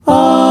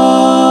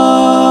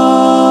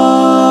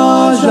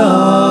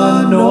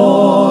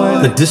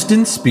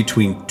distance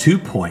between 2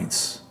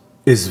 points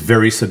is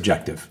very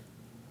subjective.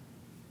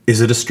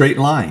 Is it a straight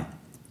line?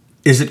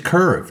 Is it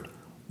curved?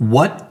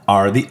 What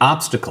are the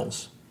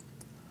obstacles?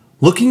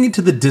 Looking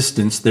into the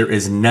distance, there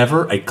is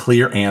never a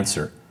clear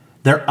answer.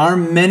 There are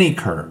many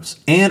curves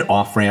and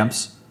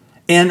off-ramps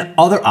and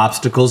other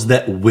obstacles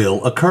that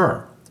will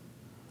occur.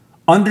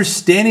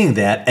 Understanding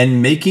that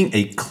and making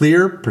a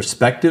clear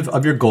perspective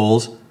of your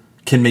goals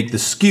can make the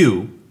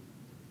skew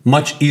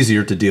much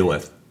easier to deal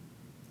with.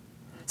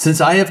 Since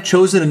I have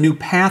chosen a new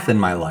path in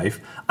my life,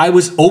 I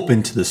was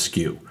open to the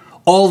skew.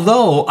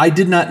 Although I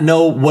did not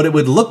know what it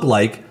would look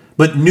like,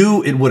 but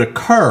knew it would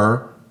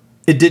occur,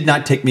 it did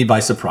not take me by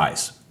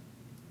surprise.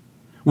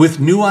 With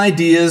new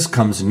ideas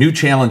comes new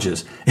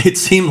challenges. It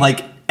seemed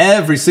like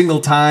every single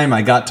time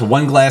I got to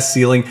one glass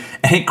ceiling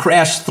and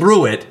crashed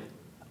through it,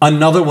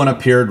 another one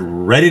appeared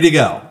ready to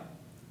go.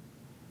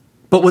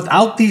 But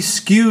without these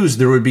skews,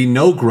 there would be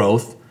no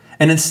growth,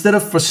 and instead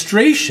of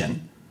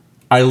frustration,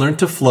 I learned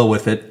to flow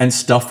with it and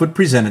stuff would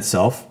present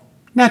itself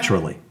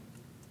naturally.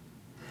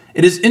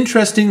 It is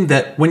interesting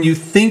that when you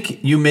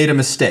think you made a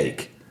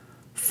mistake,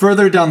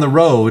 further down the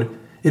road,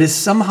 it is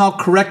somehow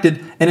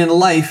corrected, and in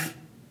life,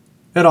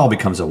 it all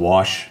becomes a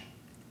wash.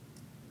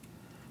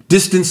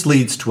 Distance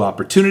leads to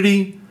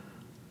opportunity,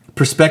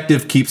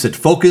 perspective keeps it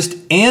focused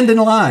and in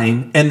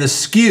line, and the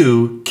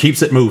skew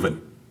keeps it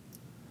moving.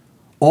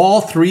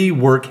 All three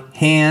work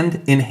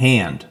hand in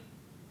hand.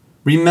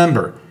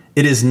 Remember,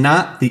 it is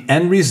not the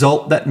end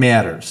result that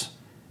matters.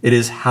 It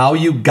is how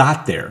you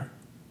got there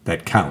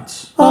that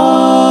counts. Aja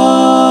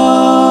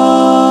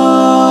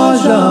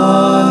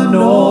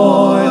no.